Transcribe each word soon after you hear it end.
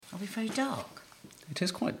we very dark? It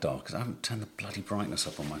is quite dark because I haven't turned the bloody brightness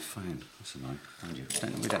up on my phone. That's annoying. Mind you,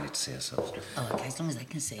 we don't need to see ourselves. Oh, okay, as long as they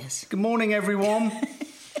can see us. Good morning, everyone.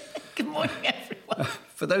 Good morning, everyone.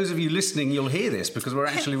 For those of you listening, you'll hear this because we're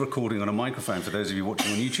actually recording on a microphone. For those of you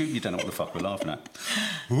watching on YouTube, you don't know what the fuck we're laughing at.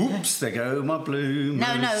 Oops, there go my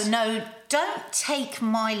bloomers. No, don't take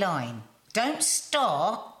my line. Don't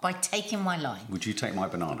start by taking my line. Would you take my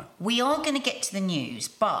banana? We are going to get to the news,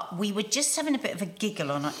 but we were just having a bit of a giggle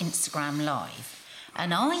on our Instagram Live.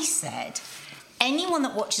 And I said, anyone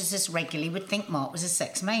that watches us regularly would think Mark was a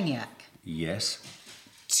sex maniac. Yes.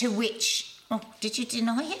 To which, did you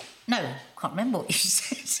deny it? No, can't remember what you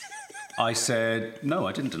said. I said, no,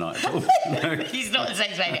 I didn't deny it at all. No. He's not a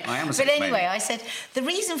sex maniac. I am a sex maniac. But anyway, I said, the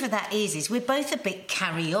reason for that is we're both a bit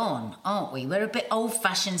carry-on, aren't we? We're a bit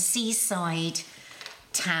old-fashioned seaside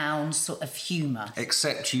town sort of humour.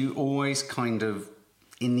 Except you always kind of,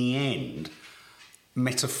 in the end,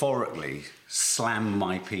 metaphorically slam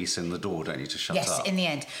my piece in the door, don't you, to shut up? Yes, in the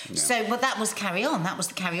end. Yeah. So, that was Carry On. That was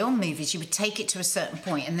the Carry On movies. You would take it to a certain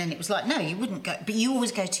point and then it was like, no, you wouldn't go. But you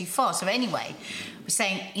always go too far. So anyway, we're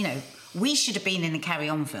saying, we should have been in the Carry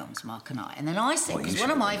On films, Mark and I. And then I said, because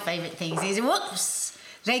one of my favourite things is, whoops,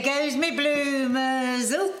 there goes me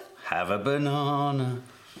bloomers. Oh. Have a banana.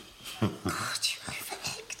 God, you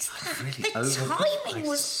overacted that. Really the timing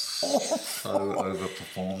was awful. So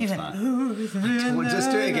overperformed that.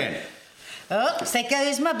 Just do it again. Oops, there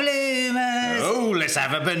goes my bloomers. Oh, let's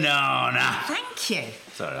have a banana. Thank you.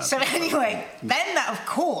 Sorry, so anyway, then that, of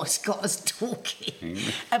course, got us talking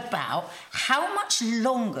about how much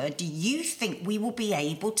longer do you think we will be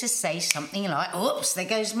able to say something like, oops, there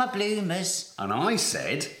goes my bloomers. And I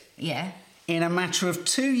said... Yeah. In a matter of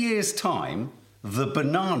 2 years' time, the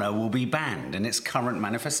banana will be banned in its current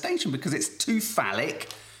manifestation because it's too phallic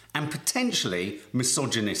and potentially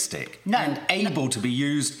misogynistic and able to be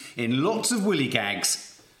used in lots of willy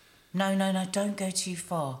gags. No, don't go too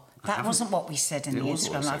far. That wasn't what we said in the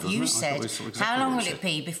Instagram Live. You said, how long will it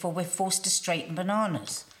be before we're forced to straighten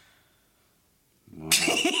bananas? Wow.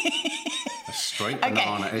 A straight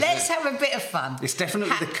banana, okay, let's have a bit of fun. It's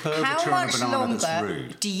definitely the curvature of a banana that's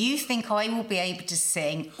rude. Do you think I will be able to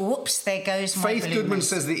sing, oops, there goes my Faith Goodman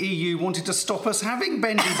says the EU wanted to stop us having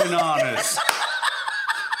bendy bananas.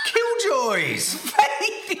 Killjoys!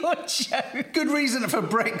 Faith, you're joking. Good reason for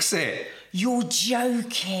Brexit. You're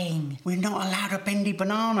joking. We're not allowed a bendy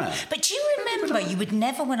banana. But do you remember, you would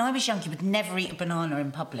never, when I was young, you would never eat a banana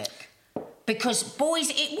in public. Because, boys,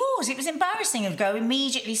 it was embarrassing to go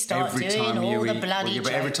immediately start doing all the bloody jokes.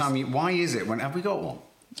 But every time you... Why is it? Have we got one?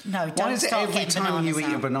 No, don't Why is it start every time you eat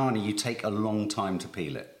out. a banana, you take a long time to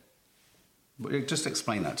peel it? Just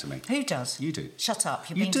explain that to me. Who does? You do. Shut up,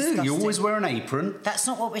 you're you being do. disgusting. You always wear an apron. That's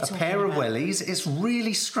not what we're talking about. A pair of wellies. It's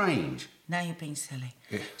really strange. Now you're being silly.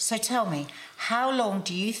 Yeah. So tell me, how long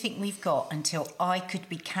do you think we've got until I could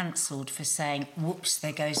be cancelled for saying, whoops,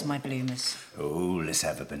 there goes my bloomers? Oh, let's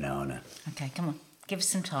have a banana. OK, come on. Give us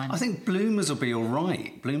some time. I think bloomers will be all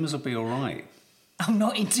right. Bloomers will be all right. I'm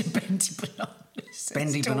not into bendy bananas.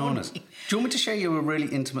 Bendy bananas. Do you want me to show you a really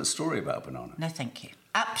intimate story about a banana? No, thank you.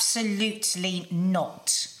 Absolutely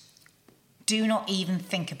not. Do not even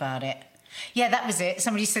think about it. Yeah, that was it.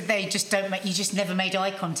 Somebody said you just never made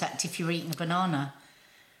eye contact if you were eating a banana.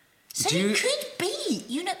 So it could be,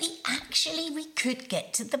 we could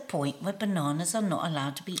get to the point where bananas are not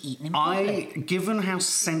allowed to be eaten in public. Given how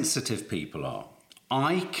sensitive people are,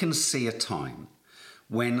 I can see a time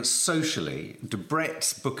when socially,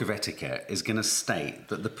 Debrett's Book of Etiquette is going to state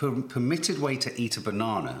that the permitted way to eat a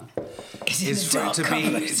banana is for it to be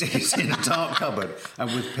in a dark cupboard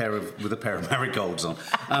and with a pair of marigolds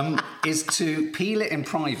on, is to peel it in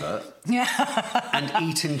private and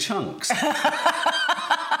eat in chunks.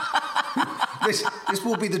 This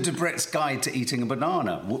will be the Debrett's Guide to Eating a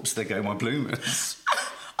Banana. Whoops, there go my bloomers.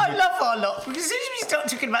 I love our lot, because as soon as we start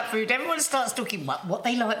talking about food, everyone starts talking about what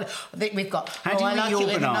they like. We've got, how do you eat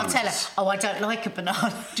your bananas? Nutella. I don't like a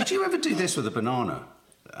banana. Did you ever do this with a banana?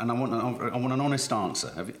 And I want an honest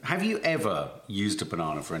answer. Have you ever used a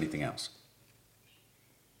banana for anything else?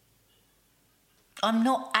 I'm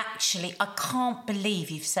not actually. I can't believe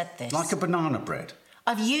you've said this. Like a banana bread?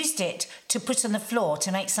 I've used it to put on the floor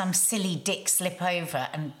to make some silly dick slip over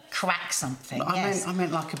and crack something. No, I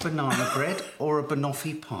meant like a banana bread or a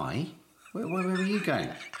banoffee pie. Where were you going?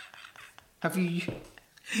 Have you...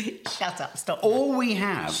 Shut up, stop. All we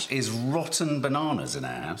have is rotten bananas in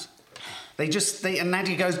our house. And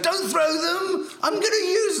Nadia goes, don't throw them! I'm going to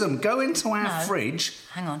use them! Go into our fridge.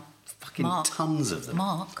 Hang on. Fucking tons of them.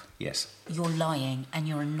 Mark. Yes. You're lying and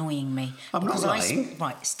you're annoying me. I'm not lying.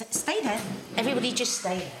 Right, stay there. Everybody just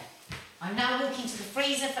stay there. I'm now walking to the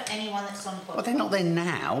freezer for anyone that's on podcast. Well, they're not there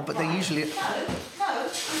now, but they're usually... No, I'm going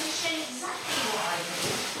to show you exactly what I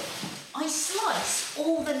do. I slice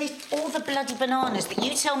all the bloody bananas that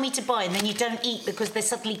you tell me to buy and then you don't eat because they've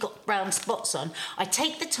suddenly got brown spots on. I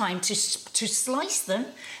take the time to slice them,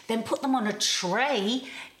 then put them on a tray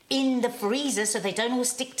in the freezer so they don't all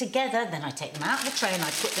stick together. Then I take them out of the tray and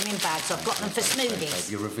I put them in bags. So I've got them for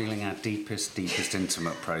smoothies. You're revealing our deepest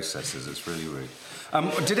intimate processes. It's really rude.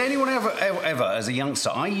 Did anyone ever, as a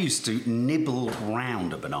youngster, I used to nibble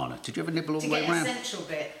round a banana. Did you ever nibble all the way around? To get the central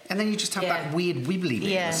bit. And then you just have that weird wibbly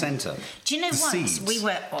bit in the centre. Do you know the once seeds. we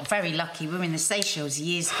were very lucky, we were in the Seychelles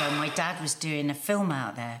years ago, my dad was doing a film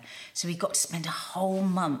out there, so we got to spend a whole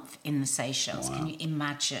month in the Seychelles. Wow. Can you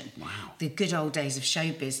imagine? Wow. The good old days of show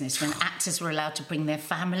business when actors were allowed to bring their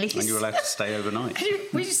families. And you were allowed to stay overnight.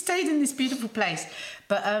 We just stayed in this beautiful place.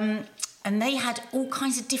 But and they had all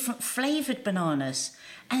kinds of different flavoured bananas.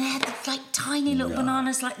 And they had like tiny little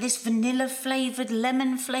bananas like this, vanilla flavoured,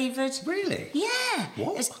 lemon flavoured. Really? Yeah.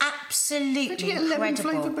 What? It was absolutely Where'd you get a incredible.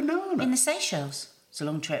 lemon-flavoured banana? In the Seychelles. It's a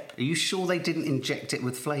long trip. Are you sure they didn't inject it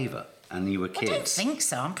with flavour and you were kids? I don't think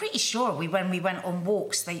so. I'm pretty sure when we went on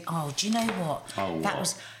walks, do you know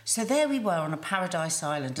what? So there we were on a paradise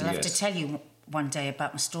island. I'll have to tell you one day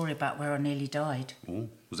about my story about where I nearly died. Oh,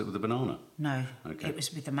 was it with a banana? No, it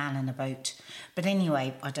was with a man in a boat. But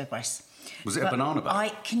anyway, I digress. Was it a banana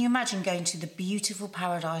boat? Can you imagine going to the beautiful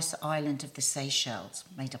paradise island of the Seychelles,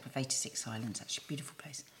 made up of 86 islands, actually, beautiful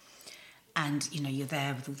place. And, you know, you're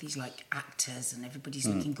there with all these, like, actors and everybody's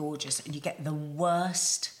looking gorgeous and you get the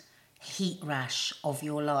worst heat rash of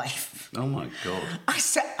your life. Oh, my God.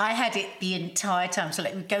 I had it the entire time. So,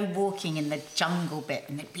 like, we'd go walking in the jungle bit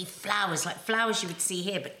and there'd be flowers, like flowers you would see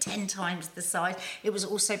here, but 10 times the size. It was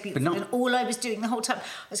all so beautiful. And all I was doing the whole time,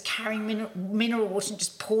 I was carrying mineral water and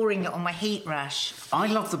just pouring it on my heat rash. I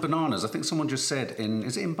love the bananas. I think someone just said,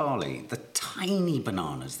 is it in Bali? The tiny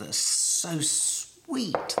bananas that are so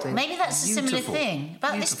sweet. Maybe that's beautiful. A similar thing.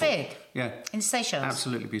 About this big. Yeah. In Seychelles.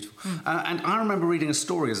 Absolutely beautiful. And I remember reading a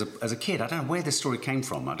story as a kid. I don't know where this story came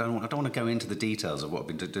from. I don't want to go into the details of what I've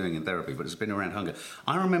been doing in therapy, but it's been around hunger.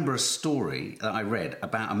 I remember a story that I read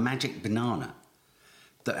about a magic banana.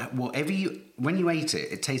 That when you ate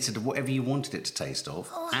it, it tasted of whatever you wanted it to taste of,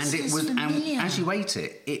 and as you ate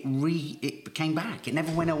it, it came back. It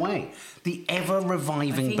never went away. The ever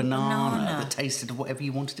reviving banana that tasted of whatever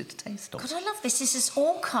you wanted it to taste of. God, I love this. This has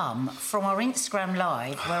all come from our Instagram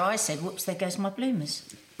live where I said, "Whoops, there goes my bloomers."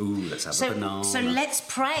 Ooh, let's have a banana. So let's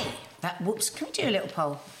pray that whoops. Can we do a little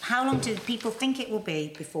poll? How long do people think it will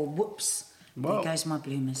be before whoops? There goes my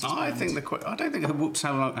bloomers. I don't think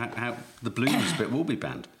how the bloomers bit will be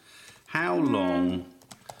banned. How long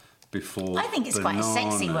before? I think it's quite a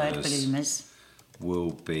sexy word, bloomers.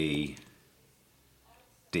 Will be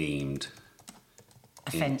deemed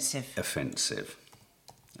offensive.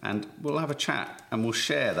 And we'll have a chat and we'll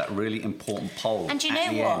share that really important poll. And you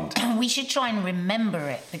know what? We should try and remember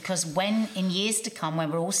it because when in years to come,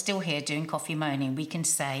 when we're all still here doing coffee moaning, we can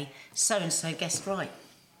say so and so guessed right.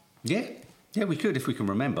 Yeah, we could if we can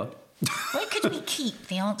remember. Where could we keep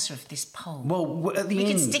the answer of this poll? Well, at the end...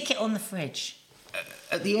 We can stick it on the fridge.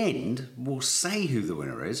 At the end, we'll say who the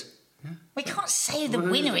winner is. Yeah. We can't say who the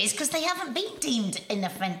winner is because they haven't been deemed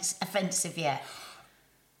offensive yet.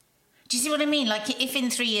 Do you see what I mean? Like, if in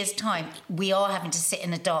 3 years' time we are having to sit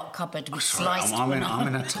in a dark cupboard with sliced banana... I'm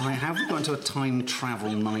in a time... How have we got into a time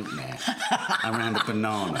travel nightmare around a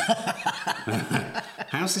banana?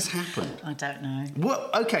 How's this happened? I don't know.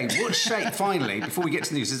 What shape, finally, before we get to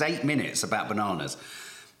the news, there's 8 minutes about bananas.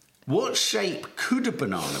 What shape could a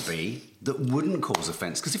banana be that wouldn't cause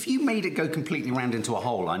offence? Because if you made it go completely round into a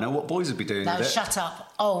hole, I know what boys would be doing with it. Shut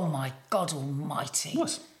up. Oh, my God almighty.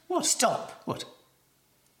 What? Stop. What?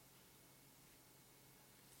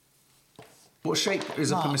 What shape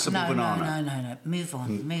is a permissible banana? No. Move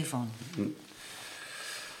on.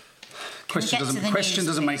 Question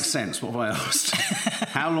doesn't make sense. What have I asked?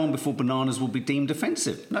 How long before bananas will be deemed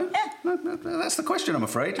offensive? No, that's the question, I'm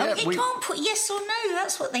afraid. Oh, you can't put yes or no.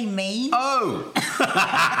 That's what they mean. Oh!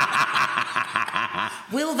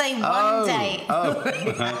 Will they one day?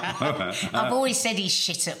 I've always said he's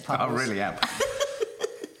shit at polls. I really am.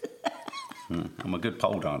 I'm a good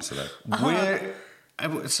pole dancer, though.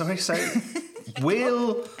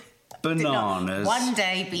 Will bananas one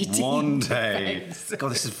day be deemed one day offensive?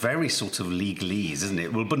 God, this is very sort of legalese, isn't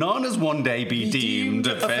it? Will bananas one day be deemed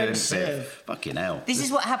offensive? Fucking hell. This is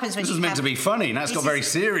what happens when this was meant to be funny, now it's got very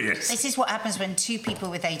serious. This is what happens when two people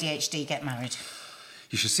with ADHD get married.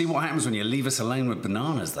 You should see what happens when you leave us alone with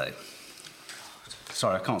bananas, though.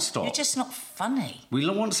 Sorry, I can't stop. You're just not funny. We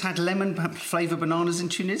once had lemon-flavoured bananas in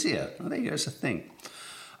Tunisia. Oh, there you go, it's a thing.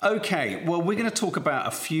 Okay, well, we're going to talk about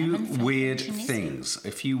a few weird things.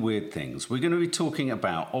 We're going to be talking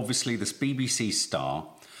about, obviously, this BBC star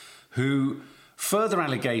who further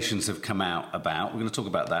allegations have come out about. We're going to talk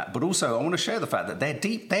about that. But also, I want to share the fact that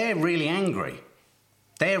they're really angry.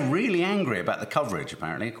 They're really angry about the coverage,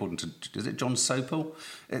 apparently, according to, is it John Sopel?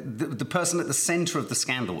 The person at the centre of the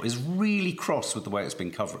scandal is really cross with the way it's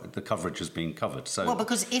been covered. The coverage has been covered. So, well,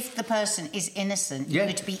 because if the person is innocent, you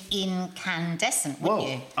would be incandescent, wouldn't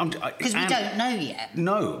you? Because we don't know yet.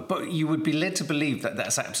 No, but you would be led to believe that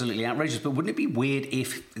that's absolutely outrageous. But wouldn't it be weird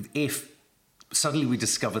if suddenly we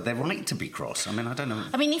discovered they're right to be cross? I mean, I don't know.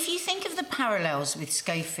 I mean, if you think of the parallels with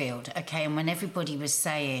Schofield, okay, and when everybody was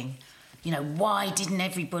saying, you know, why didn't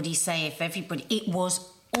everybody say if everybody... It was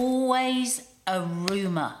always a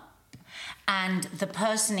rumour. And the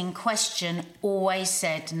person in question always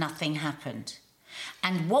said nothing happened.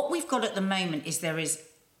 And what we've got at the moment is there is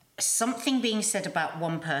something being said about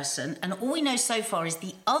one person, and all we know so far is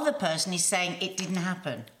the other person is saying it didn't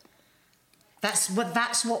happen.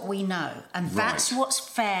 That's what we know, and that's what's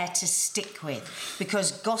fair to stick with,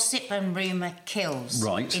 because gossip and rumour kills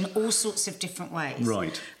in all sorts of different ways.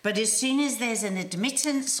 Right. But as soon as there's an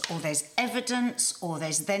admittance or there's evidence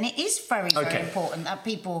then it is very, very important that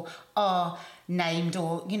people are named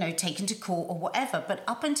or, you know, taken to court or whatever. But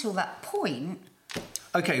up until that point...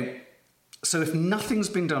 Okay, so if nothing's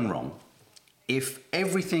been done wrong, if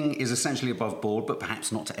everything is essentially above board, but perhaps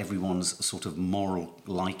not to everyone's sort of moral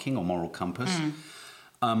liking or moral compass,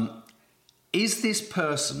 is this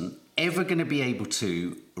person ever going to be able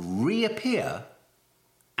to reappear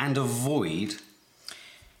and avoid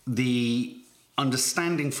the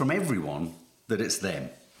understanding from everyone that it's them?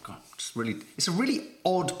 God, it's a really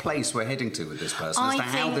odd place we're heading to with this person as to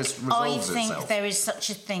how this resolves itself. I think there is such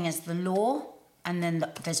a thing as the law, and then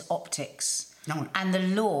there's optics. No. And the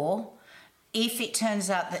law... If it turns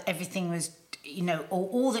out that everything was, you know, or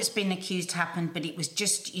all that's been accused happened, but it was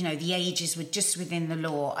just, you know, the ages were just within the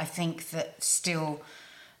law, I think that still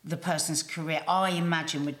the person's career, I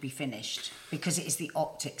imagine, would be finished, because it is the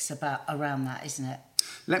optics around that, isn't it?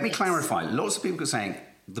 Let me clarify. Lots of people are saying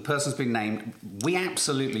the person's been named. We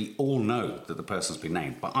absolutely all know that the person's been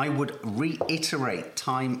named, but I would reiterate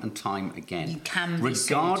time and time again. You can be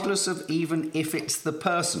regardless of even if it's the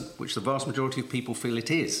person, which the vast majority of people feel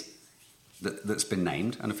it is, that's been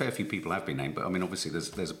named, and a fair few people have been named, but I mean, obviously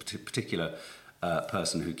there's a particular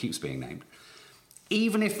person who keeps being named.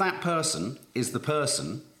 Even if that person is the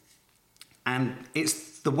person, and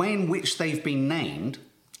it's the way in which they've been named,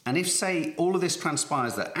 and if, say, all of this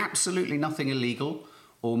transpires that absolutely nothing illegal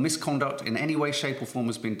or misconduct in any way, shape or form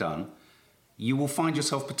has been done, you will find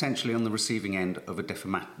yourself potentially on the receiving end of a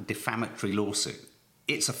defamatory lawsuit.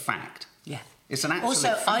 It's a fact. Yeah. It's an absolute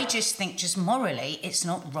also, fact. I just think, just morally, it's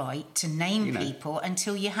not right to name people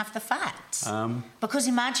until you have the facts. Because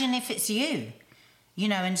imagine if it's you, you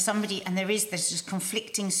know, and somebody, and there's just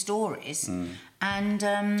conflicting stories, and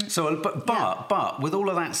but with all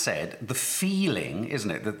of that said, the feeling,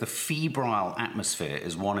 isn't it, that the febrile atmosphere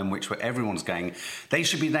is one in which where everyone's going, they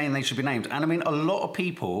should be named, and I mean, a lot of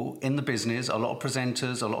people in the business, a lot of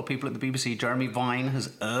presenters, a lot of people at the BBC. Jeremy Vine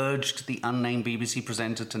has urged the unnamed BBC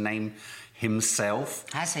presenter to name himself.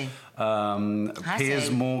 Has he? Piers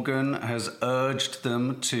Morgan has urged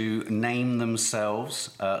them to name themselves.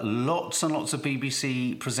 Lots and lots of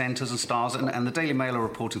BBC presenters and stars, and the Daily Mail are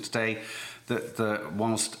reporting today that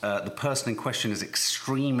whilst the person in question is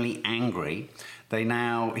extremely angry, he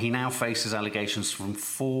now faces allegations from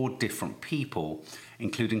 4 different people,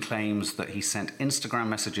 including claims that he sent Instagram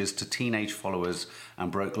messages to teenage followers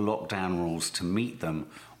and broke lockdown rules to meet them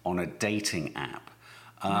on a dating app.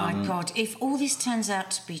 My God, if all this turns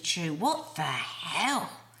out to be true, what the hell?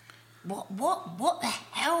 What the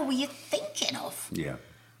hell were you thinking of? Yeah.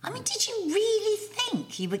 I mean, did you really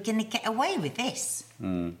think you were going to get away with this?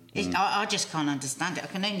 I just can't understand it. I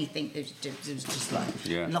can only think it was just like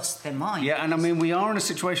lost their mind. Yeah, and I mean, we are in a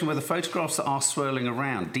situation where the photographs that are swirling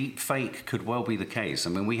around, deep fake could well be the case.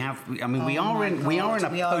 I mean, we are in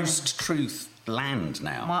a post-truth land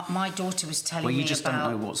now. My daughter was telling me you just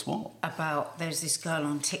don't know what's what. About there's this girl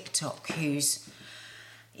on TikTok whose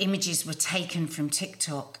images were taken from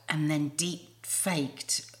TikTok and then deep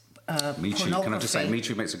faked. Can I just say,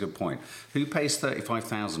 Michu makes a good point. Who pays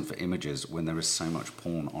 $35,000 for images when there is so much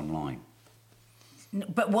porn online?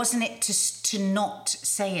 But wasn't it to not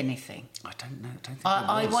say anything? I don't know.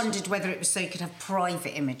 I wondered whether it was so you could have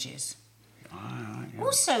private images. Yeah.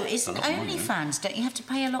 Also, isn't OnlyFans, don't you have to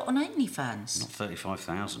pay a lot on OnlyFans? Not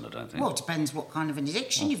 35,000, I don't think. Well, it depends what kind of an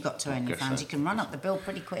addiction you've got to OnlyFans. So. You can run up the bill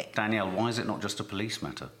pretty quick. Danielle, why is it not just a police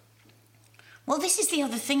matter? Well, this is the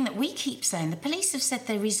other thing that we keep saying. The police have said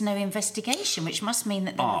there is no investigation, which must mean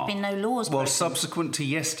that there have been no laws broken. Well, subsequent to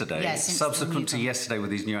yesterday,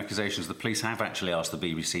 with these new accusations, the police have actually asked the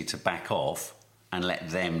BBC to back off and let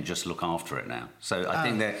them just look after it now. So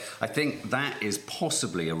I think that is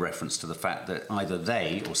possibly a reference to the fact that either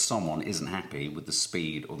they or someone isn't happy with the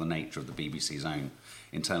speed or the nature of the BBC's own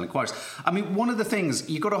internal inquiries. I mean, one of the things,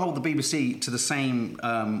 you've got to hold the BBC to the same,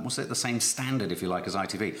 the same standard, if you like, as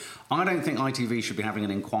ITV. I don't think ITV should be having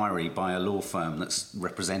an inquiry by a law firm that's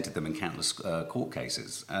represented them in countless court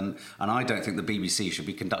cases. And I don't think the BBC should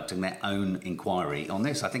be conducting their own inquiry on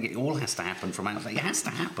this. I think it all has to happen from outside. It has to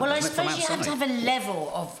happen. Well, I suppose you have to have a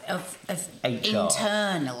level of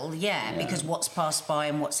internal, because what's passed by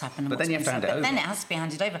and what's happened. And but then you have to hand it over. But then it has to be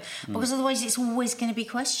handed over, because otherwise it's always going to be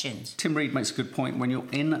questioned. Tim Reed makes a good point. When you're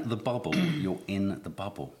in the bubble, you're in the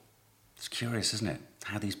bubble. It's curious, isn't it,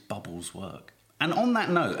 how these bubbles work? And on that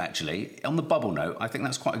note, actually, on the bubble note, I think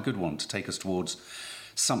that's quite a good one to take us towards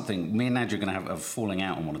something. Me and Nadia are going to have a falling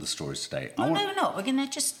out on one of the stories today. No, we're not. We're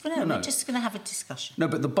just going to have a discussion. No,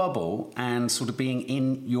 but the bubble and sort of being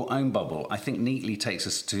in your own bubble, I think neatly takes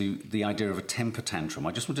us to the idea of a temper tantrum.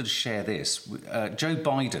 I just wanted to share this. Joe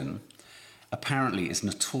Biden apparently is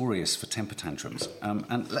notorious for temper tantrums.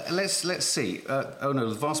 And let's see.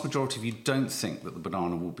 The vast majority of you don't think that the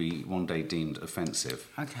banana will be one day deemed offensive.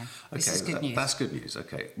 Okay. This is good news. That's good news.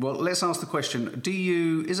 Okay. Well, let's ask the question: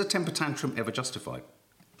 is a temper tantrum ever justified?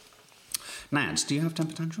 Nads, do you have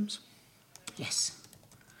temper tantrums? Yes.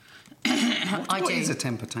 What is a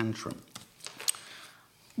temper tantrum?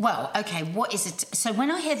 Well, okay, what is it? So when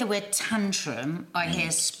I hear the word tantrum, I hear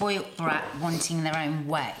spoilt brat wanting their own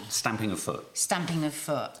way. Stamping of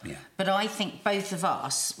foot. Yeah. But I think both of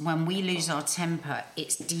us, when we lose our temper,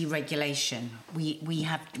 it's deregulation. We're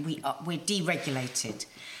deregulated.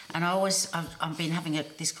 And I've been having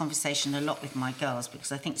this conversation a lot with my girls,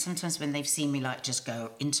 because I think sometimes when they've seen me just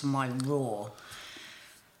go into my raw,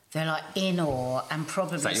 they're like in awe, and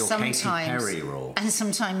probably is that your sometimes Katy Perry raw? And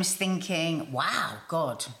sometimes thinking, "Wow,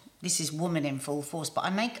 God, this is woman in full force." But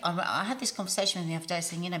I had this conversation with them the other day,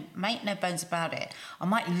 saying, make no bones about it. I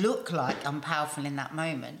might look like I'm powerful in that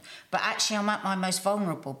moment, but actually I'm at my most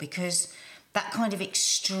vulnerable, because that kind of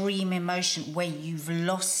extreme emotion where you've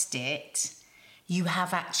lost it, you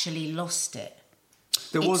have actually lost it.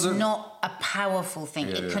 It's not a powerful thing.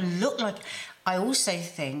 It can look like. I also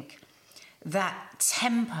think that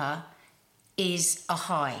temper is a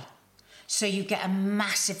high. So you get a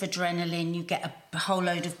massive adrenaline, you get a whole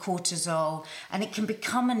load of cortisol, and it can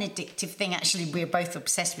become an addictive thing. Actually, we're both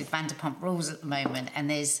obsessed with Vanderpump Rules at the moment, and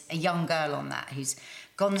there's a young girl on that who's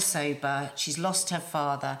gone sober, she's lost her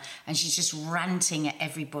father, and she's just ranting at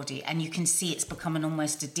everybody, and you can see it's become an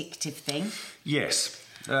almost addictive thing. Yes.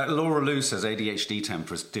 Laura Lou says ADHD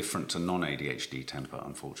temper is different to non-ADHD temper,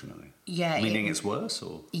 unfortunately. Yeah. Meaning it's worse,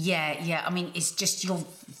 or? Yeah. I mean, it's just your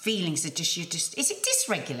feelings are just, is it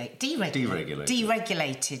dysregulate? Deregulated.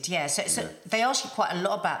 Deregulated, yeah. So they ask you quite a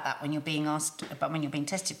lot about that when you're being asked about when you're being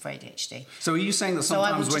tested for ADHD. So are you saying that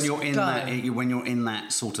sometimes when you're in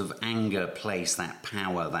that sort of anger place, that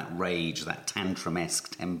power, that rage, that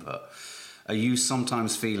tantrum-esque temper, are you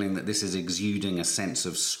sometimes feeling that this is exuding a sense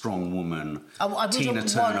of strong woman, Tina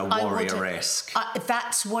Turner warrior-esque?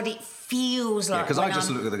 That's what it feels like. Because I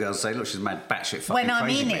just look at the girls and say, look, she's mad, batshit fucking crazy. When I'm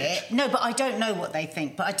in bitch. it, no, but I don't know what they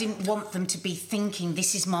think. But I didn't want them to be thinking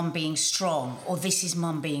this is mum being strong, or this is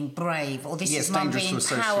mum being brave, or this is mum being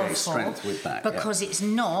powerful. Strength with that, because it's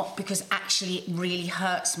not. Because actually, it really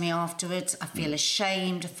hurts me afterwards. I feel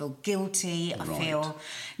ashamed. I feel guilty. I feel.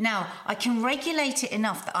 Now I can regulate it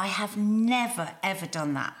enough that I have never ever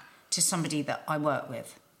done that to somebody that I work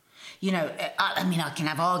with. I mean, I can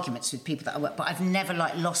have arguments with people that I work, but I've never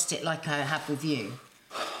lost it like I have with you.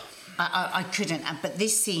 I couldn't. But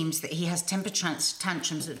this seems that he has temper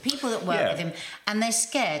tantrums with people that work with him, and they're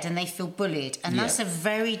scared and they feel bullied, and that's a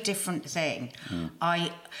very different thing.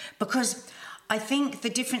 Because I think the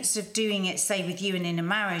difference of doing it, say, with you and in a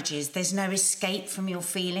marriage is there's no escape from your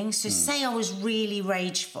feelings. So say I was really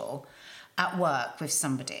rageful at work with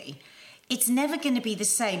somebody, it's never going to be the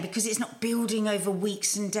same, because it's not building over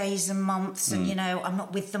weeks and days and months, and I'm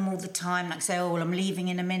not with them all the time. Like say, oh well, I'm leaving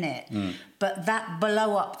in a minute. But that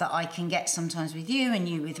blow up that I can get sometimes with you and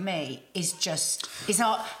you with me is just it's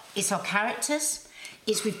our characters.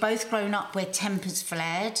 It's we've both grown up where tempers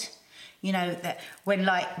flared. You know, that when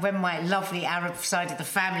my lovely Arab side of the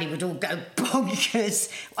family would all go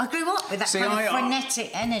bonkers. I grew up with that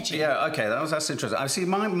frenetic energy. Yeah, okay, that's interesting. I see.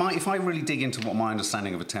 If I really dig into what my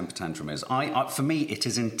understanding of a temper tantrum is, for me, it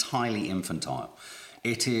is entirely infantile.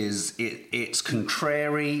 It's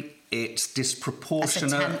contrary. It's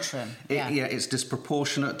disproportionate. That's a tantrum. It's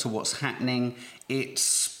disproportionate to what's happening. It's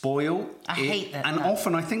spoil. I hate that. And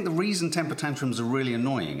often, I think the reason temper tantrums are really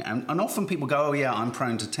annoying, and often people go, "Oh yeah, I'm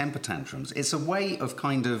prone to temper tantrums." It's a way of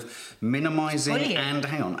kind of minimising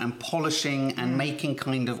and polishing and making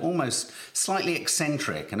kind of almost slightly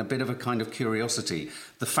eccentric and a bit of a kind of curiosity.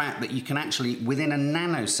 The fact that you can actually, within a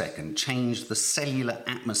nanosecond, change the cellular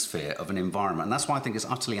atmosphere of an environment. And that's why I think it's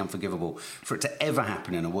utterly unforgivable for it to ever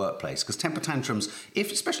happen in a workplace. Because temper tantrums,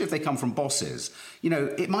 especially if they come from bosses, you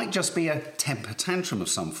know, it might just be a temper tantrum of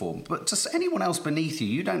some form. But to anyone else beneath you,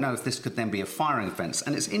 you don't know if this could then be a firing offence.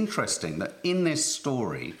 And it's interesting that in this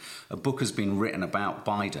story, a book has been written about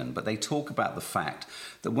Biden, but they talk about the fact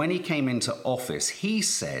that when he came into office, he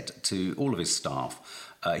said to all of his staff,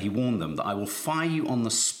 he warned them that I will fire you on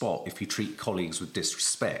the spot if you treat colleagues with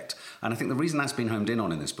disrespect. And I think the reason that's been homed in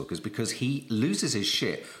on in this book is because he loses his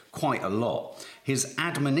shit quite a lot. His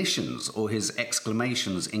admonitions or his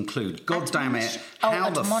exclamations include, God damn it,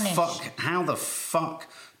 how the fuck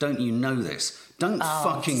don't you know this? Don't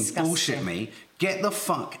fucking disgusting. Bullshit me. Get the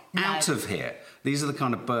fuck out of here. These are the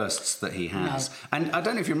kind of bursts that he has. No. And I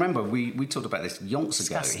don't know if you remember, we talked about this yonks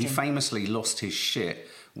ago. He famously lost his shit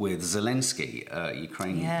with Zelensky,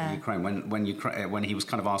 Ukraine, when he was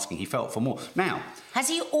kind of asking, he felt for more. Now, has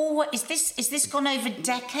he always? Is this gone over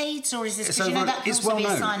decades, or is this? Because you know that can also be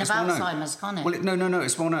a sign of Alzheimer's, can't it? Well, no,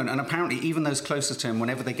 it's well known, and apparently even those closest to him,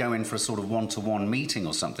 whenever they go in for a sort of one-to-one meeting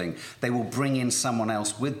or something, they will bring in someone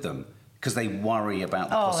else with them. Because they worry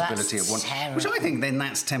about the possibility of one, which I think then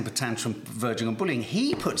that's temper tantrum verging on bullying.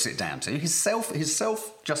 He puts it down to his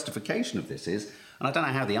self justification of this is, and I don't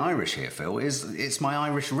know how the Irish here feel, it's my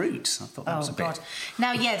Irish roots. I thought that was a bit.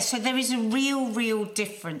 Now, so there is a real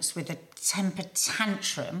difference with a temper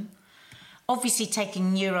tantrum. Obviously,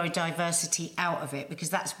 taking neurodiversity out of it, because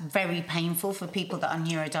that's very painful for people that are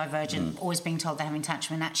neurodivergent, always being told they're having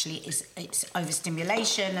tantrum, and actually it's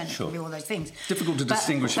overstimulation and all those things. Difficult to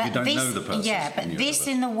distinguish if you don't know the person. Yeah, but this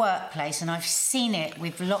in the workplace, and I've seen it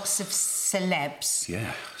with lots of celebs,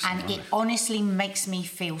 and it honestly makes me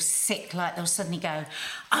feel sick, like they'll suddenly go,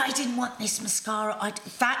 I didn't want this mascara.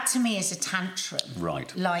 That to me is a tantrum.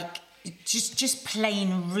 Right. Like, just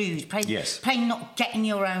plain rude, plain not getting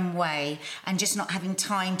your own way, and just not having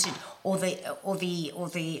time to, or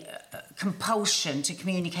the compulsion to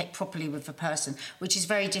communicate properly with the person, which is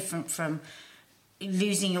very different from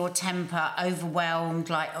losing your temper, overwhelmed,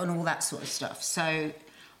 and all that sort of stuff. So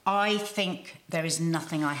I think there is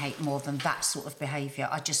nothing I hate more than that sort of behaviour.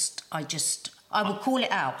 I will call it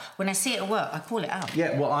out. When I see it at work, I call it out.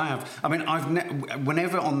 Yeah, well, I have. I mean,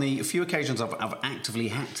 whenever on the few occasions I've actively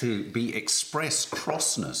had to express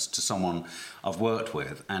crossness to someone I've worked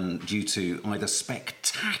with, and due to either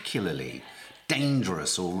spectacularly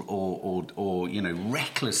dangerous or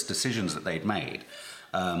reckless decisions that they'd made,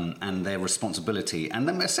 and their responsibility, and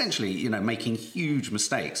them essentially, making huge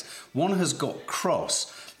mistakes, one has got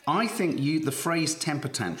cross. I think the phrase temper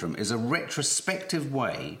tantrum is a retrospective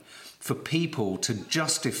way for people to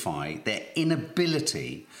justify their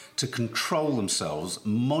inability to control themselves,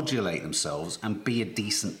 modulate themselves, and be a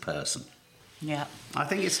decent person. Yeah. I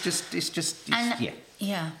think it's just.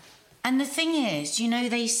 Yeah. And the thing is,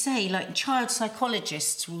 they say, like, child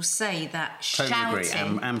psychologists will say that totally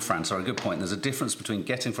shouting... agree. Fran, sorry, good point. There's a difference between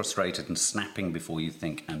getting frustrated and snapping before you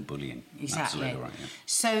think and bullying. Exactly. Absolutely right, yeah.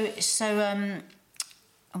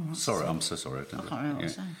 Sorry, I'm so sorry. I can't remember what I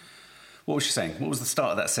was saying. What was she saying? What was the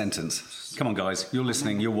start of that sentence? Come on, guys. You're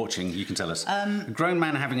listening. You're watching. You can tell us. A grown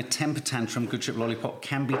man having a temper tantrum, good ship lollipop,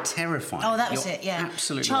 can be terrifying. Oh, that was it, yeah.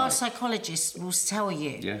 Absolutely Child psychologists will tell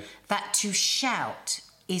you Yeah. that to shout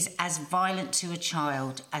is as violent to a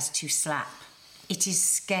child as to slap. It is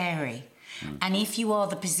scary. And if you are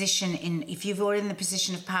in the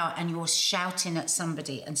position of power and you're shouting at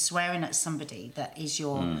somebody and swearing at somebody, that is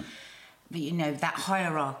your... that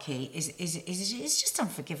hierarchy is just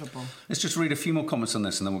unforgivable. Let's just read a few more comments on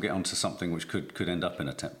this, and then we'll get on to something which could end up in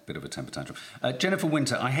a bit of a temper tantrum. Jennifer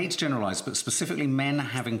Winter, I hate to generalise, but specifically men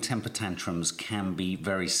having temper tantrums can be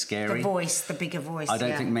very scary. The bigger voice. I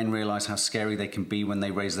don't think men realise how scary they can be when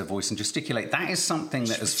they raise their voice and gesticulate. That is something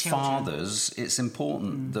that, as fathers, it's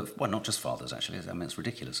important that, well, not just fathers, actually. I mean, it's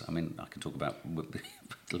ridiculous. I mean, I can talk about...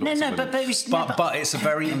 but it's a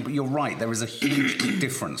very... You're right. There is a huge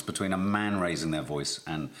difference between a man man raising their voice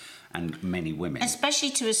and many women.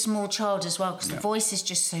 Especially to a small child as well, because the voice is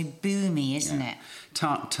just so boomy, isn't it?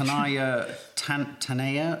 Tanea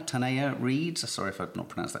reads, sorry if I've not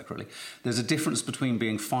pronounced that correctly, there's a difference between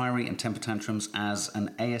being fiery and temper tantrums. As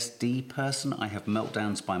an ASD person, I have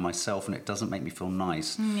meltdowns by myself and it doesn't make me feel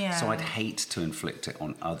nice. Yeah. So I'd hate to inflict it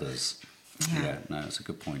on others. Yeah, no, that's a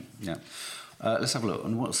good point. Yeah. Let's have a look.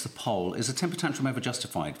 And what's the poll? Is a temper tantrum ever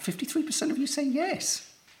justified? 53% of you say yes.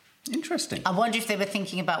 Interesting. I wonder if they were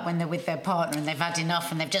thinking about when they're with their partner and they've had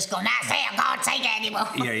enough and they've just gone, that's it, I can't take it anymore.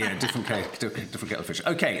 Yeah, different kettle of fish.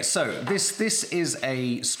 Okay, so this is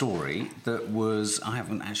a story that was, I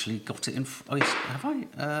haven't actually got it in, have I?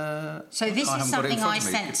 So this is something I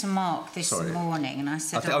sent to Mark this morning, and I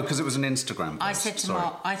said... because it was an Instagram post. I said to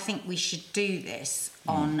Mark, I think we should do this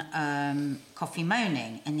on Coffee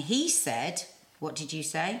Moaning, and he said, what did you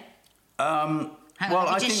say?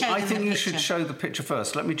 I think you should show the picture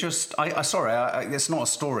first. Let me just... it's not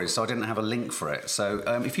a story, so I didn't have a link for it. So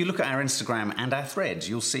if you look at our Instagram and our threads,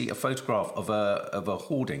 you'll see a photograph of a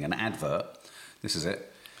hoarding, an advert. This is it.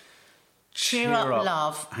 Cheer up,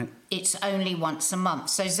 love. It's only once a month.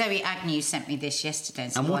 So Zoe Agnew sent me this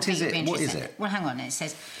yesterday. And what is it? What is it? Well, hang on. It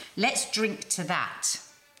says, let's drink to that.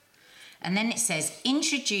 And then it says,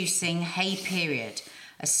 introducing Hey Period,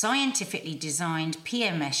 a scientifically designed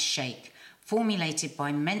PMS shake formulated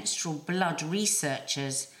by menstrual blood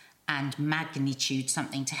researchers and Magnitude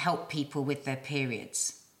something to help people with their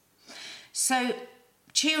periods. So,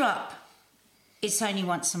 cheer up, it's only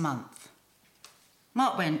once a month.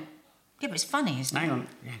 Mark went, yeah, but it's funny, isn't it? Hang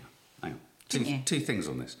on. Two things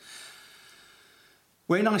on this.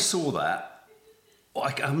 When I saw that,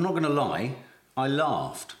 I'm not going to lie, I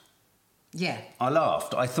laughed. Yeah. I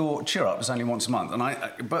laughed. I thought, cheer up, it's only once a month. And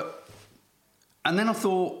then I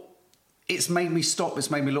thought, it's made me stop, it's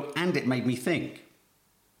made me look, and it made me think.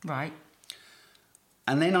 Right.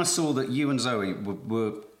 And then I saw that you and Zoe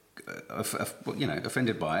were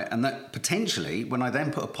offended by it, and that potentially, when I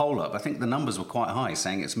then put a poll up, I think the numbers were quite high,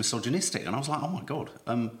 saying it's misogynistic. And I was like, oh my God,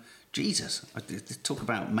 Jesus, talk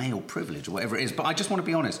about male privilege or whatever it is. But I just want to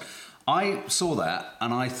be honest. I saw that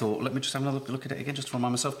and I thought, let me just have another look at it again, just to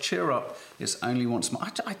remind myself. Cheer up, it's only once more.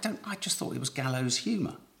 I just thought it was gallows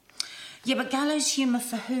humour. Yeah, but gallows humour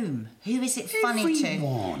for whom? Who is it funny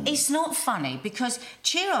Everyone. to? It's not funny because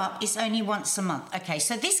cheer up is only once a month. Okay,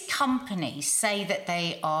 so this company say that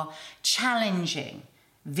they are challenging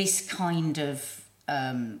this kind of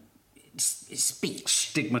speech.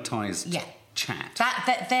 Stigmatised chat.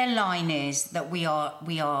 That their line is that we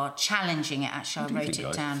are challenging it. Actually, I wrote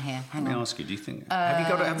it down here. Hang on. Let me ask you, do you think...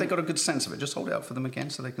 have they got a good sense of it? Just hold it up for them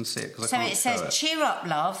again so they can see it. So it says, cheer up,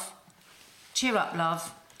 love. Cheer up,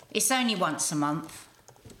 love. It's only once a month,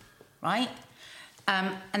 right?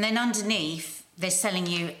 And then underneath, they're selling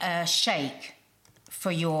you a shake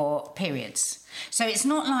for your periods. So it's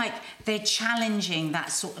not like they're challenging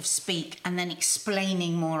that sort of speak and then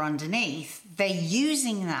explaining more underneath. They're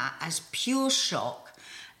using that as pure shock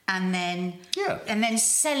and then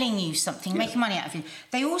selling you something, making money out of you.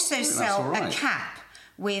 They also sell a cap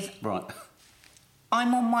with,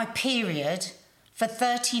 I'm on my period, for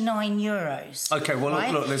 €39. Okay, well,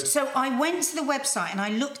 right? look. So I went to the website and I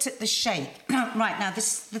looked at the shake. Right, now, the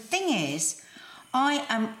thing is,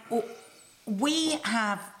 we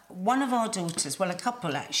have one of our daughters, well, a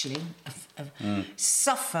couple actually,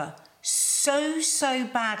 suffer so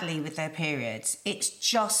badly with their periods. It's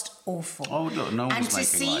just awful. Oh, look, no one's and to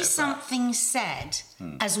see something said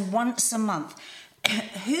as once a month,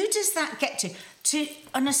 who does that get to?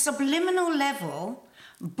 On a subliminal level...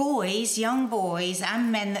 young boys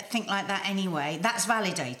and men that think like that anyway, that's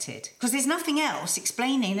validated. Because there's nothing else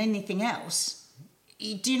explaining anything else.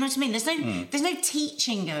 Do you know what I mean? There's no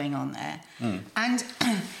teaching going on there. And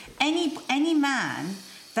any man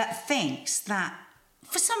that thinks that,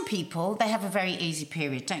 for some people, they have a very easy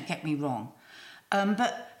period, don't get me wrong.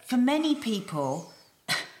 But for many people,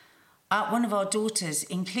 one of our daughters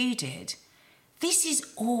included, this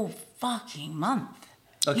is all fucking month.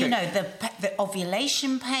 Okay. You know, the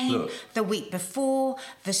ovulation pain, the week before,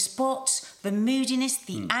 the spots, the moodiness,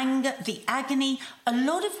 the anger, the agony. A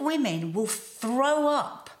lot of women will throw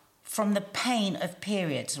up from the pain of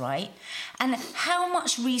periods, right? And how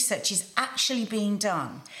much research is actually being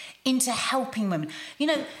done into helping women? You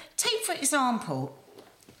know, take, for example,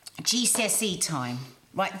 GCSE time,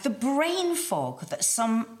 right? The brain fog that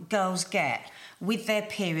some girls get with their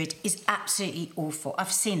period is absolutely awful.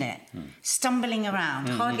 I've seen it. Stumbling around,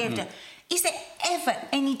 hardly ever. Is there ever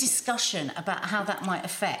any discussion about how that might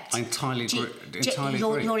affect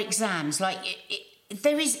your exams? Like,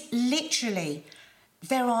 there is literally,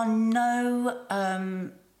 there are no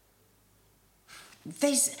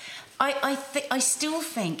I still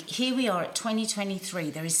think here we are at 2023.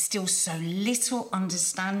 There is still so little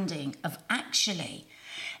understanding of actually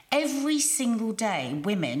every single day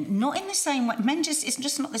women, not in the same way, men just, it's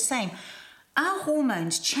just not the same. Our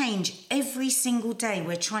hormones change every single day.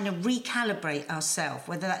 We're trying to recalibrate ourselves,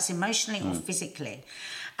 whether that's emotionally or physically.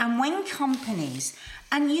 And when companies,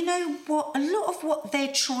 and you know what, a lot of what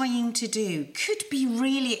they're trying to do could be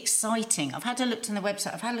really exciting. I've had a look on the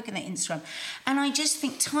website, I've had a look at their Instagram, and I just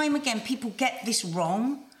think time again, people get this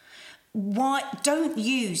wrong. Why don't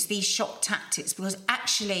use these shock tactics? Because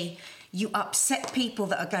actually, you upset people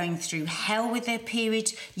that are going through hell with their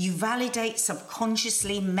periods. You validate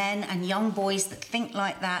subconsciously men and young boys that think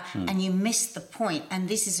like that, and you miss the point. And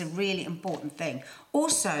this is a really important thing.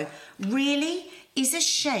 Also, really is a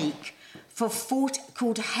shake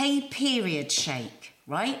called Hey Period Shake,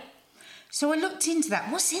 right? So I looked into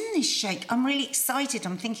that. What's in this shake? I'm really excited.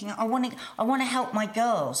 I'm thinking I want to help my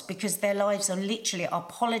girls because their lives are literally, our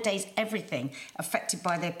holidays, everything affected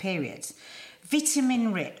by their periods.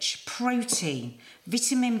 Vitamin-rich, protein,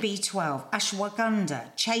 vitamin B12,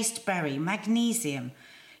 ashwagandha, chaste berry, magnesium.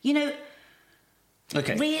 You know,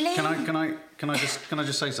 okay. Really? Can I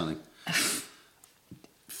just say something?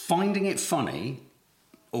 Finding it funny,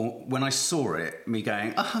 or when I saw it, me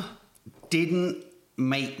going, didn't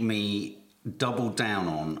make me double down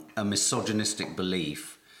on a misogynistic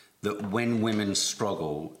belief that when women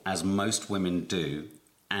struggle, as most women do.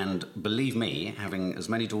 And believe me, having as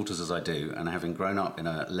many daughters as I do, and having grown up in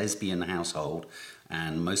a lesbian household,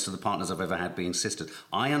 and most of the partners I've ever had being sisters,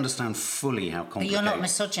 I understand fully how complicated... But you're not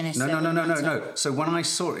misogynist. No. So when I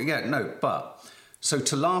saw it, so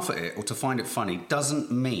to laugh at it or to find it funny doesn't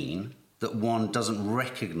mean that one doesn't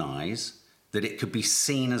recognise that it could be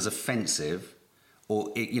seen as offensive, or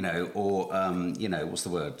what's the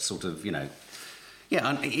word? Sort of,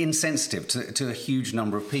 insensitive to a huge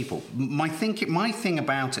number of people. My thing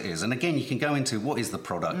about it is, and again, you can go into what is the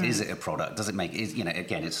product? Is it a product? Does it make?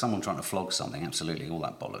 Again, it's someone trying to flog something. Absolutely, all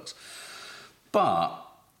that bollocks. But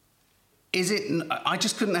is it? I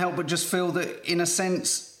just couldn't help but just feel that, in a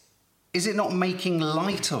sense, is it not making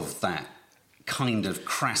light of that kind of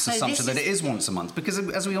crass assumption that it is once a month? Because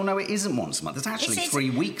as we all know, it isn't once a month. It's actually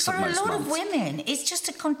 3 weeks of most months. For a lot of women, it's just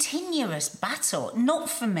a continuous battle. Not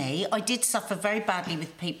for me. I did suffer very badly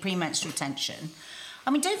with premenstrual tension.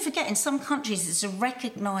 I mean, don't forget, in some countries, it's a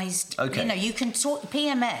recognised... Okay. You can talk...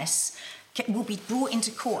 PMS will be brought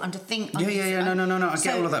into court under thing... No. I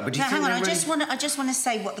get all of that, but do you think... Hang on, I just want to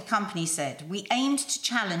say what the company said. We aimed to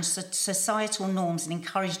challenge societal norms and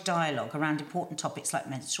encourage dialogue around important topics like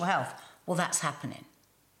menstrual health. Well, that's happening.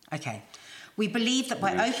 Okay. We believe that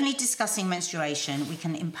by openly discussing menstruation, we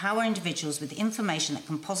can empower individuals with information that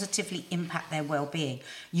can positively impact their well-being.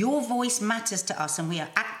 Your voice matters to us, and we are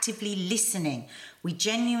actively listening. We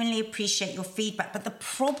genuinely appreciate your feedback. But the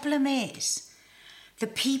problem is, the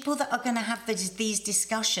people that are going to have these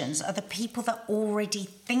discussions are the people that already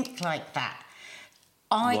think like that.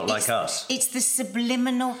 Like us? It's the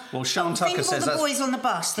subliminal... Well, Sean Tucker says the boys on the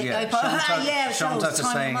bus that go... Sean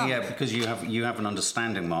Tucker's saying, because you have an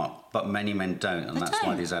understanding, Mark, but many men don't, and that's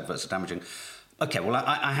why these adverts are damaging. Okay, well,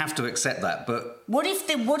 I have to accept that, but... What if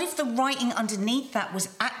the writing underneath that was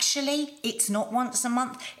actually, it's not once a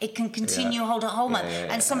month, it can continue a whole month,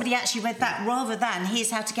 and somebody actually read that rather than, here's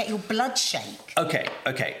how to get your blood shake. Okay,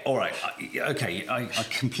 all right. I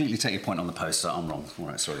completely take your point on the poster. I'm wrong. All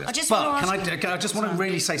right, sorry. I just want to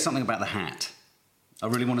really say something about the hat. I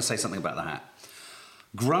really want to say something about the hat.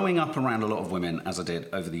 Growing up around a lot of women, as I did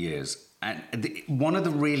over the years, and one of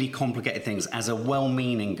the really complicated things as a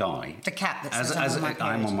well-meaning guy... The cat that says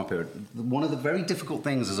I'm on my period. One of the very difficult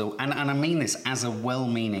things, and I mean this as a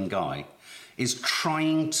well-meaning guy, is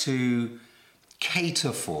trying to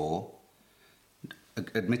cater for,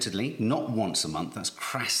 admittedly, not once a month. That's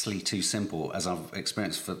crassly too simple, as I've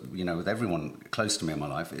experienced with everyone close to me in my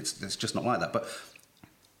life. It's just not like that. But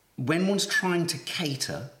when one's trying to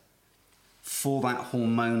cater for that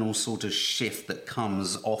hormonal sort of shift that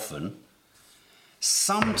comes often,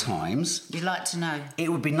 sometimes... You'd like to know.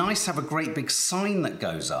 It would be nice to have a great big sign that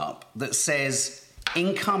goes up that says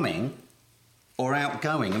incoming or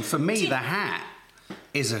outgoing. And for me, the hat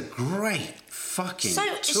is a great fucking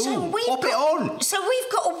tool. Pop it on. So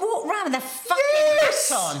we've got to walk around with a fucking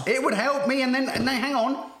hat on. It would help me, and then hang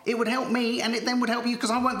on. It would help me, and it then would help you, because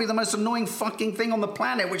I won't be the most annoying fucking thing on the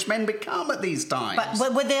planet, which men become at these times.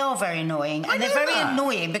 But they are very annoying. And they're very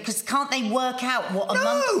annoying because can't they work out what a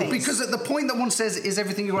month is? No, because at the point that one says, is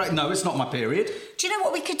everything you're right? No, it's not my period. Do you know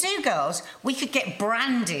what we could do, girls? We could get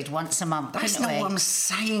branded once a month. That's not what I'm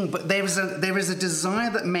saying, but there is a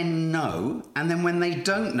desire that men know, and then when they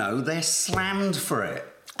don't know, they're slammed for it.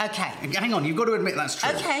 Okay. Hang on, you've got to admit that's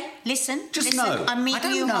true. Okay, listen. Just listen. know. I'm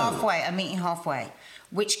meeting you know. halfway. I'm meeting halfway.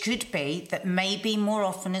 Which could be that maybe more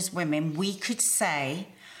often as women, we could say,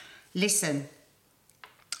 listen,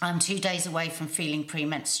 I'm 2 days away from feeling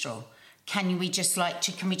premenstrual. Can we just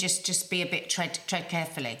be a bit tread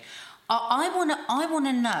carefully? I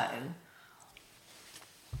wanna know,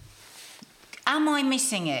 am I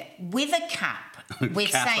missing it? With a cap. We're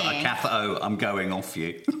saying Kath, I'm going off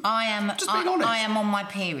you. I am. Just being honest. I am on my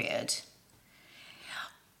period.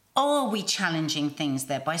 Are we challenging things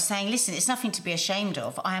there by saying, listen, it's nothing to be ashamed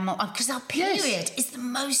of. Because our period is the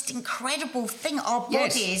most incredible thing. Our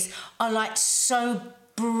bodies are like so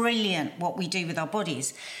brilliant what we do with our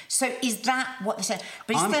bodies. So is that what they said?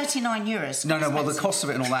 But it's €39. No, well, the cost of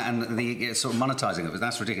it and all that and the sort of monetising of it,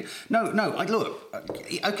 that's ridiculous. No, look,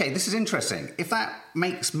 okay, this is interesting. If that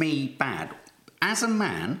makes me bad, as a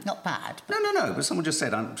man... Not bad. No, but someone just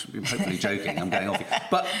said, I'm hopefully joking, I'm getting off you.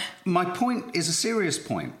 But my point is a serious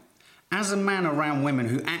point. As a man around women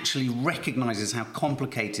who actually recognises how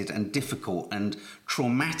complicated and difficult and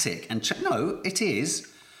traumatic no, it is...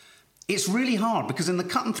 It's really hard because in the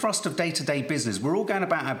cut and thrust of day-to-day business, we're all going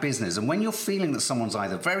about our business, and when you're feeling that someone's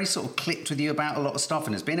either very sort of clipped with you about a lot of stuff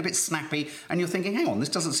and has been a bit snappy, and you're thinking, hang on, this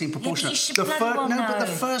doesn't seem proportionate. But the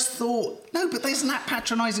first thought, but isn't that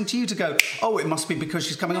patronising to you to go, oh, it must be because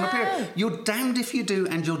she's coming on a period? You're damned if you do,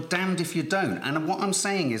 and you're damned if you don't. And what I'm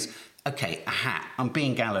saying is, okay, a hat. I'm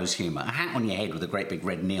being gallows humour. A hat on your head with a great big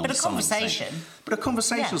red neon sign. But a conversation. But a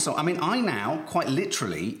conversational song. I mean, I now quite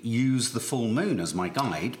literally use the full moon as my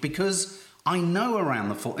guide because I know around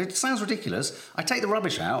the full... It sounds ridiculous. I take the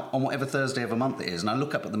rubbish out on whatever Thursday of a month it is and I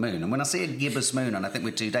look up at the moon, and when I see a gibbous moon and I think we're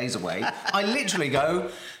 2 days away, I literally go...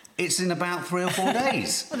 It's in about 3 or 4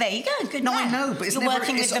 days. Well, there you go. Good. No, man. I know, but it's You're never...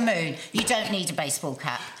 working with the moon. You don't need a baseball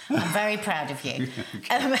cap. I'm very proud of you.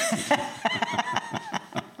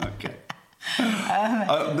 Okay.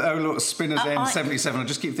 Oh, look, Spinner's N77. I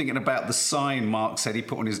just keep thinking about the sign Mark said he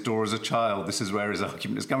put on his door as a child. This is where his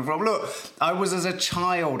argument is coming from. Look, as a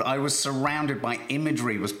child, I was surrounded by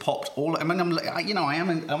imagery, was popped all... I mean,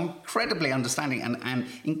 I'm incredibly understanding and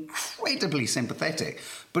incredibly sympathetic.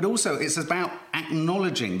 But also, it's about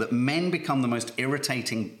acknowledging that men become the most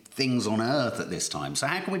irritating things on earth at this time. So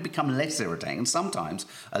how can we become less irritating? And sometimes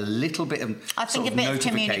a little bit of I think a bit of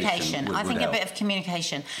communication. I think a bit of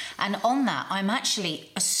communication. And on that, I'm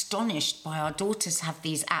actually astonished by our daughters have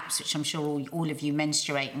these apps, which I'm sure all of you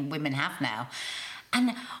menstruating women have now.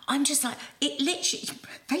 And I'm just like, it literally,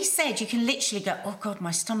 they said you can literally go, oh God,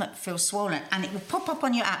 my stomach feels swollen. And it will pop up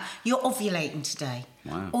on your app, you're ovulating today.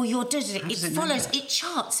 Wow. Or you're doing it. It follows, it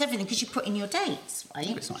charts everything because you put in your dates, right?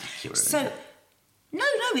 It's not accurate. So, no,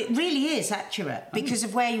 it really is accurate because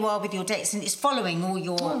of where you are with your dates, and it's following all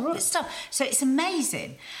your stuff. So it's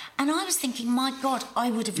amazing. And I was thinking, my God, I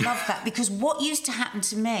would have loved that because what used to happen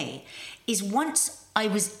to me is once I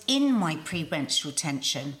was in my premenstrual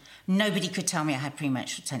tension, nobody could tell me I had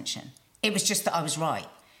premenstrual tension. It was just that I was right.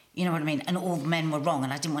 You know what I mean? And all the men were wrong,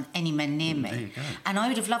 and I didn't want any men near me. There you go. And I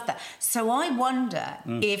would have loved that. So I wonder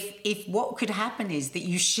if what could happen is that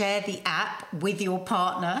you share the app with your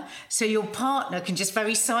partner, so your partner can just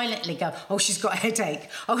very silently go, oh, she's got a headache.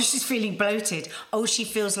 Oh, she's feeling bloated. Oh, she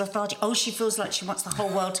feels lethargic. Oh, she feels like she wants the whole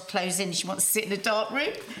world to close in. She wants to sit in a dark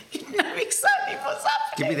room. You know exactly what's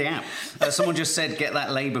happening. Give me the app. Someone just said, get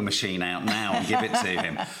that labour machine out now and give it to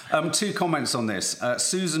him. 2 comments on this.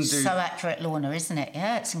 Susan So accurate, Lorna, isn't it?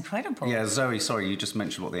 Yeah, it's incredible. Yeah, Zoe, sorry, you just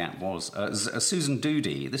mentioned what the app was. Susan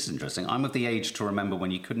Doody, this is interesting. I'm of the age to remember when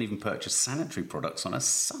you couldn't even purchase sanitary products on a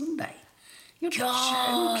Sunday. You're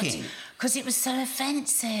joking. Because it was so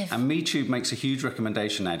offensive. And MeTube makes a huge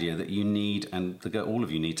recommendation, Nadia, that you need, and all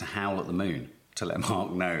of you need, to howl at the moon to let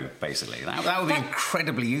Mark know, basically. That would be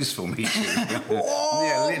incredibly useful, MeTube.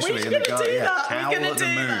 Yeah, literally. We're going to do that. Howl at the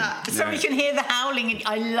moon. That. So we can hear the howling.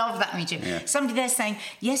 I love that, MeTube. Yeah. Somebody there saying,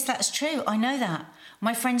 yes, that's true. I know that.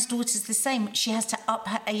 My friend's daughter's the same. She has to up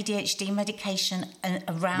her ADHD medication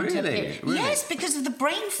around her period. Really? Yes, because of the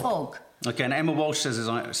brain fog. Okay, and Emma Walsh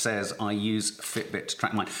says I use Fitbit to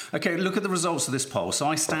track mine. Okay, look at the results of this poll. So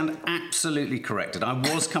I stand absolutely corrected.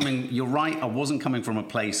 You're right, I wasn't coming from a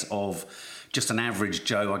place of just an average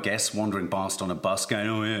Joe, I guess, wandering past on a bus going,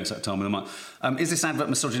 oh yeah, it's that time of the month. Is this advert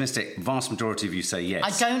misogynistic? Vast majority of you say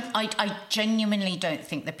yes. I genuinely don't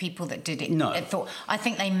think the people that did it I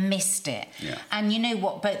think they missed it. Yeah. And you know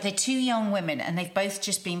what, but they're 2 young women and they've both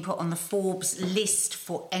just been put on the Forbes list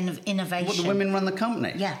for innovation. What, the women run the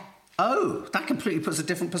company? Yeah. Oh, that completely puts a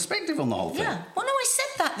different perspective on the whole thing. Yeah. Well, no,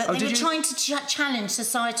 that Oh, they did were you? trying to challenge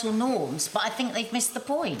societal norms, but I think they've missed the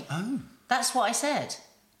point. Oh. That's what I said.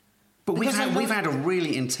 But we've Because had a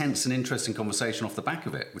really intense and interesting conversation off the back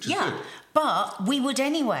of it, which is good. But we would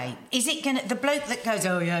anyway. Is it going to... The bloke that goes,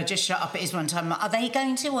 oh, yeah, just shut up, it is one time. Are they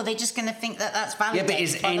going to, or are they just going to think that that's validated? Yeah, but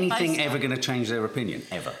is by the anything poster? ever going to change their opinion?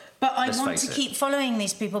 Ever? But I Let's want face to it. keep following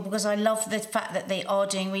these people because I love the fact that they are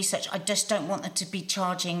doing research. I just don't want them to be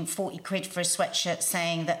charging 40 quid for a sweatshirt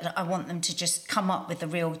saying that. I want them to just come up with the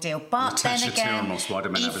real deal. But then again,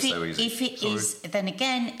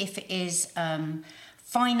 if it is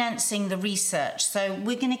financing the research. So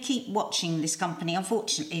we're going to keep watching this company.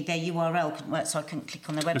 Unfortunately, their URL couldn't work, so I couldn't click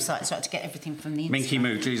on their website, so I had to get everything from the internet. Minky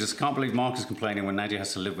Moo, Jesus, can't believe Mark is complaining when Nadia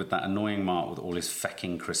has to live with that annoying Mark with all his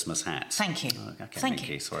fecking Christmas hats. Thank you. Okay, Thank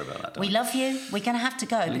Minky, you. sorry about that. We love you. We're going to have to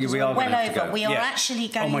go because we're are well gonna have to over. go. We are Yeah. actually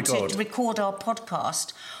Oh going my to God. record our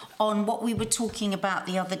podcast on what we were talking about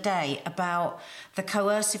the other day, about the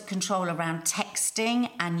coercive control around texting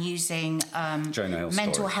and using Jonah Hill's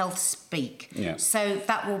mental story. health speak. Yeah. So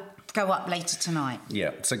that will go up later tonight.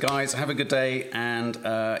 Yeah. So, guys, have a good day and,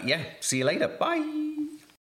 see you later. Bye.